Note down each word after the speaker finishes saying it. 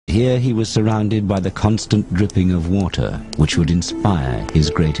Here he was surrounded by the constant dripping of water, which would inspire his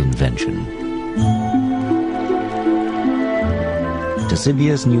great invention.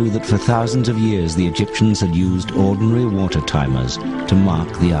 Ctesibius knew that for thousands of years the Egyptians had used ordinary water timers to mark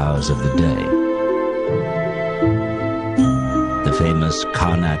the hours of the day. The famous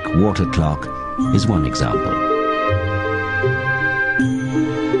Karnak water clock is one example.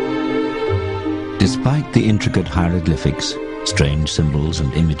 Despite the intricate hieroglyphics, strange symbols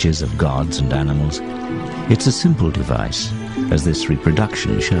and images of gods and animals, it's a simple device, as this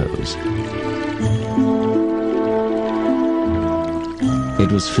reproduction shows.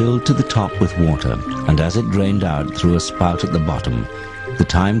 It was filled to the top with water, and as it drained out through a spout at the bottom, the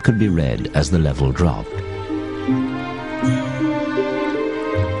time could be read as the level dropped.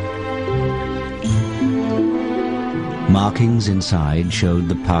 Markings inside showed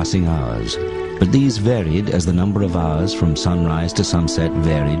the passing hours, but these varied as the number of hours from sunrise to sunset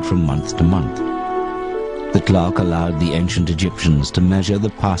varied from month to month. The clock allowed the ancient Egyptians to measure the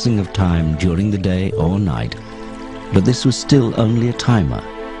passing of time during the day or night, but this was still only a timer,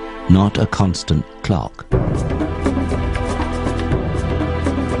 not a constant clock.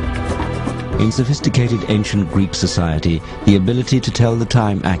 In sophisticated ancient Greek society, the ability to tell the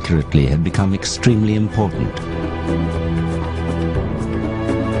time accurately had become extremely important.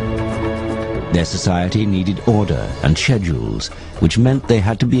 Their society needed order and schedules, which meant they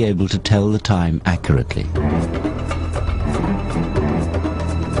had to be able to tell the time accurately.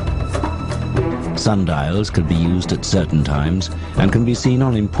 Sundials could be used at certain times and can be seen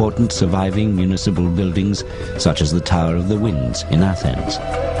on important surviving municipal buildings such as the Tower of the Winds in Athens.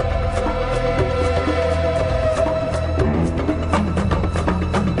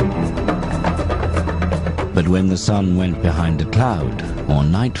 But when the sun went behind a cloud or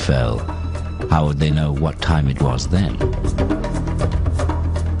night fell, how would they know what time it was then?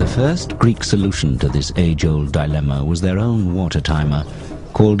 The first Greek solution to this age-old dilemma was their own water timer,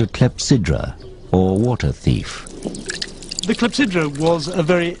 called a clepsydra, or water thief. The clepsydra was a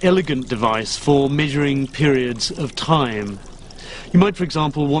very elegant device for measuring periods of time. You might, for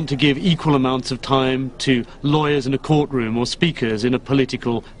example, want to give equal amounts of time to lawyers in a courtroom or speakers in a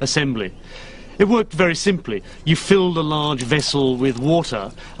political assembly. It worked very simply. You filled a large vessel with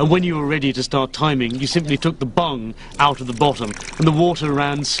water, and when you were ready to start timing, you simply took the bung out of the bottom, and the water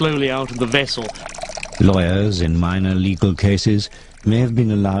ran slowly out of the vessel. Lawyers in minor legal cases may have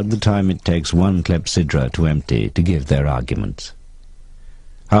been allowed the time it takes one clepsydra to empty to give their arguments.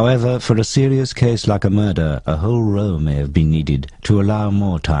 However, for a serious case like a murder, a whole row may have been needed to allow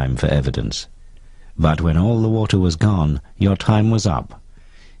more time for evidence. But when all the water was gone, your time was up.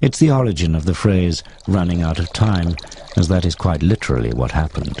 It's the origin of the phrase, running out of time, as that is quite literally what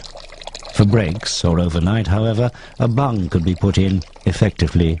happened. For breaks or overnight, however, a bung could be put in,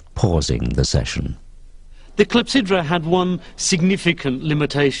 effectively pausing the session. The clepsydra had one significant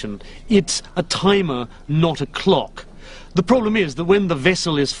limitation. It's a timer, not a clock. The problem is that when the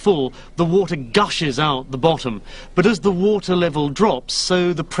vessel is full, the water gushes out the bottom. But as the water level drops,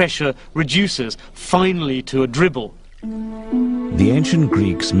 so the pressure reduces, finally to a dribble. The ancient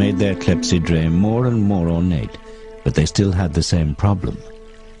Greeks made their clepsydrae more and more ornate, but they still had the same problem.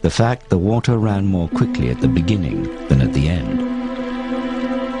 The fact the water ran more quickly at the beginning than at the end.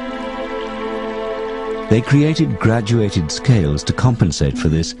 They created graduated scales to compensate for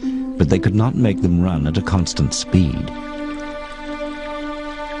this, but they could not make them run at a constant speed.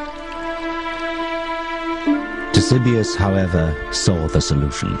 Ctesibius, however, saw the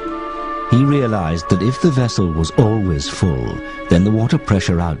solution. He realized that if the vessel was always full, then the water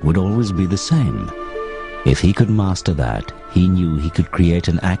pressure out would always be the same. If he could master that, he knew he could create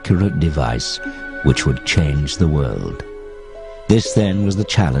an accurate device which would change the world. This then was the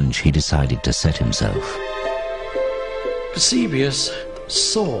challenge he decided to set himself. Ctesibius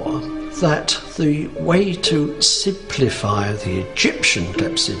saw that the way to simplify the Egyptian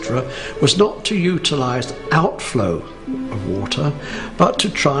clepsydra was not to utilize outflow of water, but to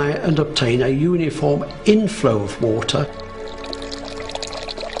try and obtain a uniform inflow of water.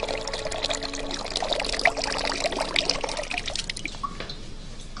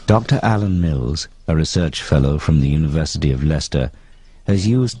 Dr. Alan Mills, a research fellow from the University of Leicester, has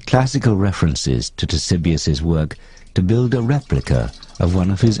used classical references to Ctesibius's work to build a replica of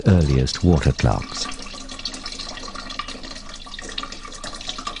one of his earliest water clocks.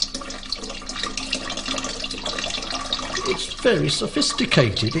 It's very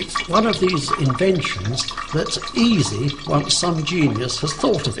sophisticated. It's one of these inventions that's easy once some genius has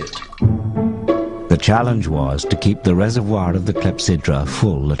thought of it. The challenge was to keep the reservoir of the clepsydra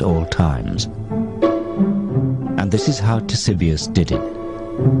full at all times. And this is how Ctesibius did it.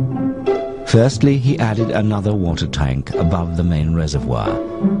 Firstly, he added another water tank above the main reservoir.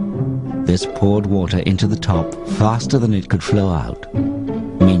 This poured water into the top faster than it could flow out,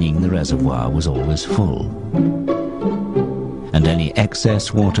 meaning the reservoir was always full. And any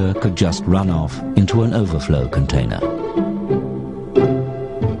excess water could just run off into an overflow container.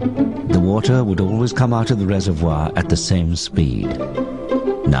 The water would always come out of the reservoir at the same speed.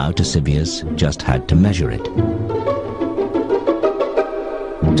 Now Ctesibius just had to measure it.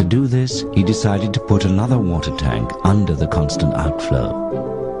 To do this, he decided to put another water tank under the constant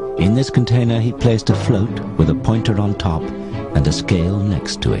outflow. In this container, he placed a float with a pointer on top and a scale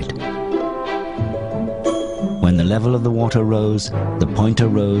next to it. When the level of the water rose, the pointer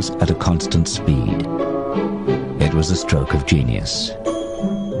rose at a constant speed. It was a stroke of genius.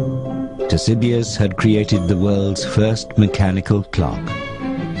 Ctesibius had created the world's first mechanical clock,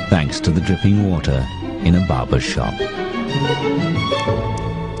 thanks to the dripping water in a barber's shop.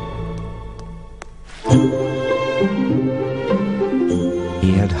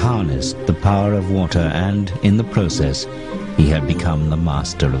 He had harnessed the power of water and, in the process, he had become the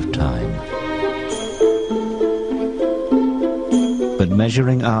master of time. But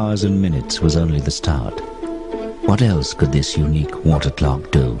measuring hours and minutes was only the start. What else could this unique water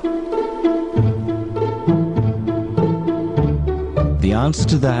clock do? The answer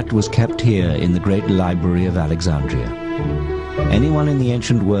to that was kept here in the great library of Alexandria. Anyone in the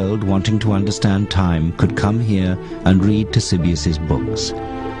ancient world wanting to understand time could come here and read Ctesibius's books,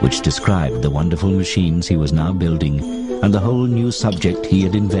 which described the wonderful machines he was now building and the whole new subject he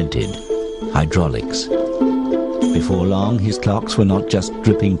had invented, hydraulics. Before long, his clocks were not just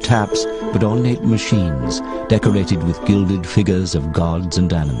dripping taps, but ornate machines decorated with gilded figures of gods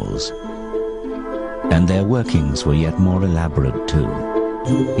and animals. And their workings were yet more elaborate too.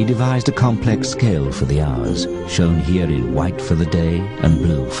 He devised a complex scale for the hours, shown here in white for the day and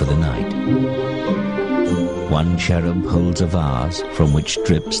blue for the night. One cherub holds a vase from which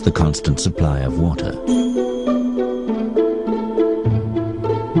drips the constant supply of water,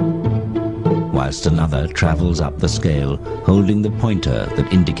 whilst another travels up the scale holding the pointer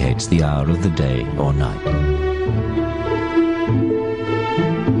that indicates the hour of the day or night.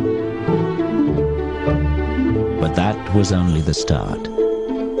 But that was only the start.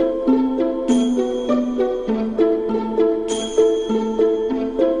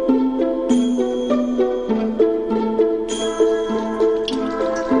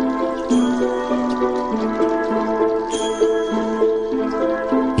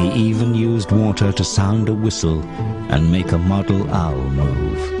 Water to sound a whistle and make a model owl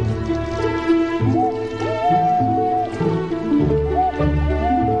move.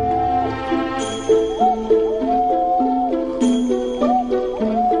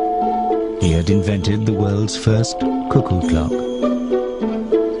 He had invented the world's first cuckoo clock.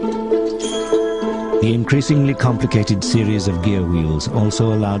 The increasingly complicated series of gearwheels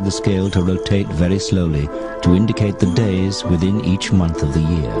also allowed the scale to rotate very slowly to indicate the days within each month of the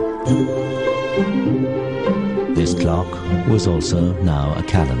year. This clock was also now a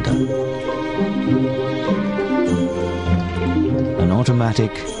calendar. An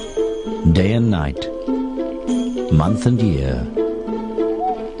automatic day and night, month and year,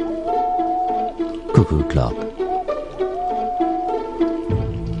 cuckoo clock.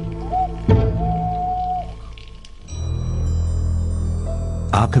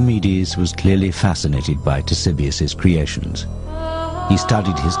 Archimedes was clearly fascinated by Ctesibius's creations. He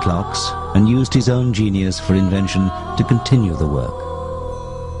studied his clocks and used his own genius for invention to continue the work.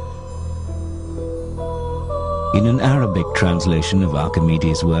 In an Arabic translation of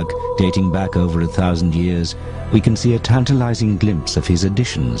Archimedes' work, dating back over 1,000 years, we can see a tantalizing glimpse of his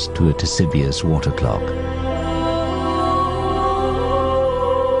additions to a Ctesibius water clock.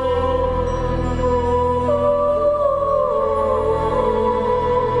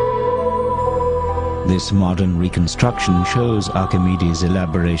 This modern reconstruction shows Archimedes'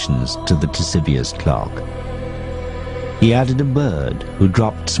 elaborations to the Ctesibius clock. He added a bird who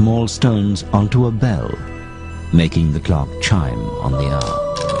dropped small stones onto a bell, making the clock chime on the hour.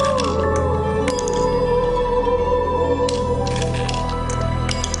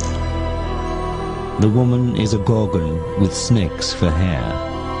 The woman is a gorgon with snakes for hair.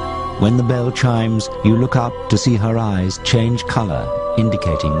 When the bell chimes, you look up to see her eyes change color,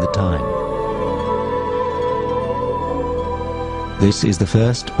 indicating the time. This is the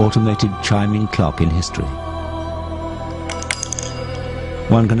first automated chiming clock in history.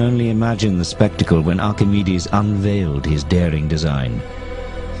 One can only imagine the spectacle when Archimedes unveiled his daring design.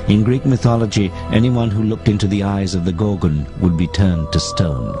 In Greek mythology, anyone who looked into the eyes of the Gorgon would be turned to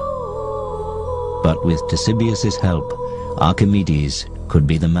stone. But with Ctesibius's help, Archimedes could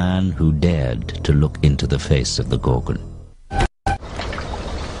be the man who dared to look into the face of the Gorgon.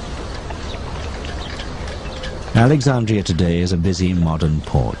 Alexandria today is a busy modern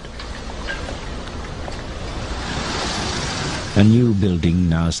port. A new building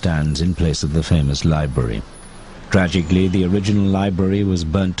now stands in place of the famous library. Tragically, the original library was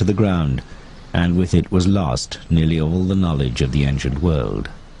burnt to the ground, and with it was lost nearly all the knowledge of the ancient world.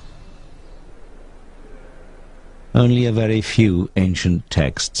 Only a very few ancient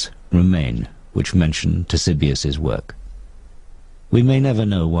texts remain which mention Ctesibius's work. We may never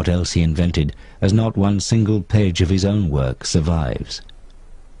know what else he invented, as not one single page of his own work survives.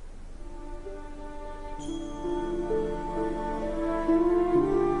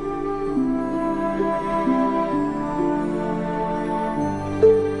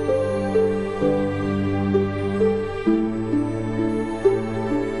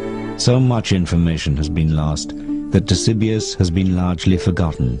 So much information has been lost that Ctesibius has been largely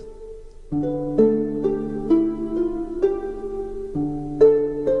forgotten.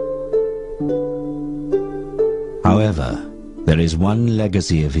 However, there is one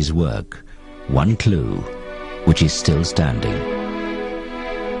legacy of his work, one clue, which is still standing.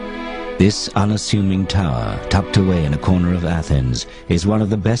 This unassuming tower, tucked away in a corner of Athens, is one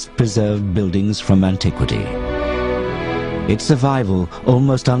of the best preserved buildings from antiquity. Its survival,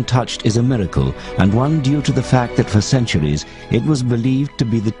 almost untouched, is a miracle, and one due to the fact that for centuries it was believed to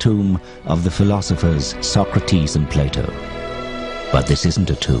be the tomb of the philosophers Socrates and Plato. But this isn't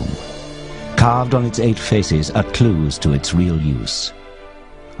a tomb. Carved on its 8 faces are clues to its real use.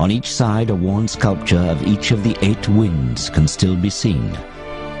 On each side, a worn sculpture of each of the 8 winds can still be seen,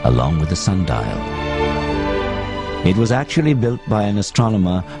 along with the sundial. It was actually built by an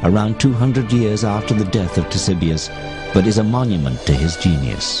astronomer around 200 years after the death of Ctesibius, but is a monument to his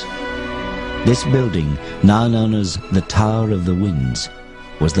genius. This building, now known as the Tower of the Winds,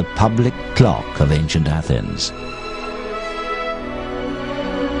 was the public clock of ancient Athens.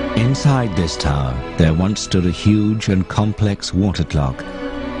 Inside this tower, there once stood a huge and complex water clock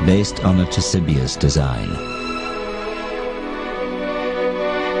based on a Ctesibius design.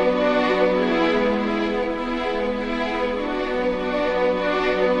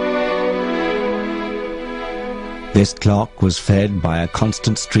 This clock was fed by a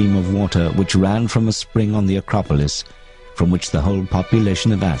constant stream of water which ran from a spring on the Acropolis, from which the whole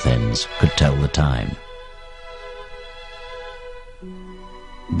population of Athens could tell the time.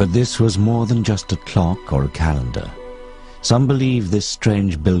 But this was more than just a clock or a calendar. Some believe this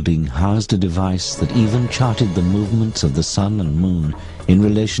strange building housed a device that even charted the movements of the sun and moon in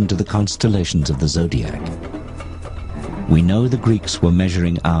relation to the constellations of the zodiac. We know the Greeks were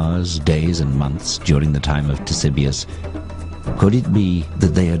measuring hours, days and months during the time of Ctesibius. Could it be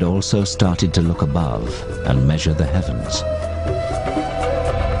that they had also started to look above and measure the heavens?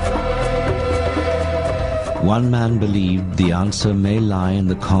 One man believed the answer may lie in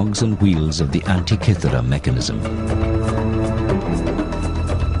the cogs and wheels of the Antikythera mechanism.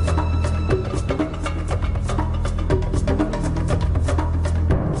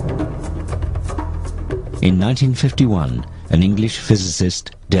 In 1951, an English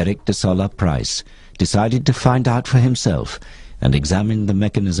physicist, Derek de Solla Price, decided to find out for himself and examine the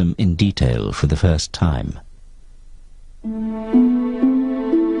mechanism in detail for the first time.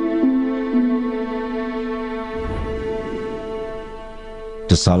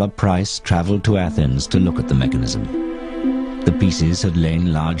 De Solla Price travelled to Athens to look at the mechanism. The pieces had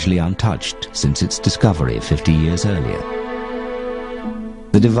lain largely untouched since its discovery 50 years earlier.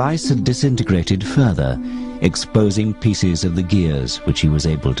 The device had disintegrated further, exposing pieces of the gears which he was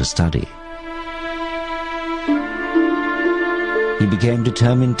able to study. He became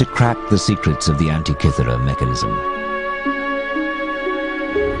determined to crack the secrets of the Antikythera mechanism.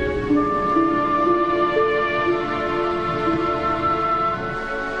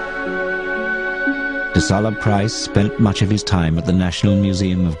 De Solla Price spent much of his time at the National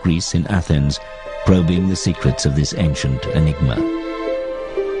Museum of Greece in Athens, probing the secrets of this ancient enigma.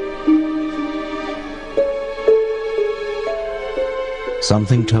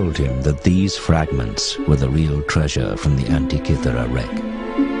 Something told him that these fragments were the real treasure from the Antikythera wreck.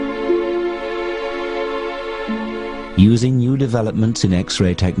 Using new developments in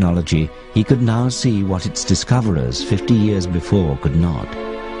X-ray technology, he could now see what its discoverers 50 years before could not.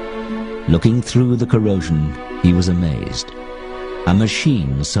 Looking through the corrosion, he was amazed. A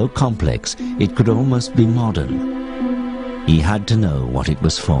machine so complex it could almost be modern. He had to know what it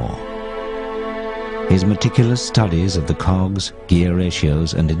was for. His meticulous studies of the cogs, gear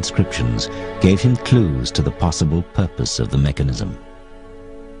ratios and inscriptions gave him clues to the possible purpose of the mechanism.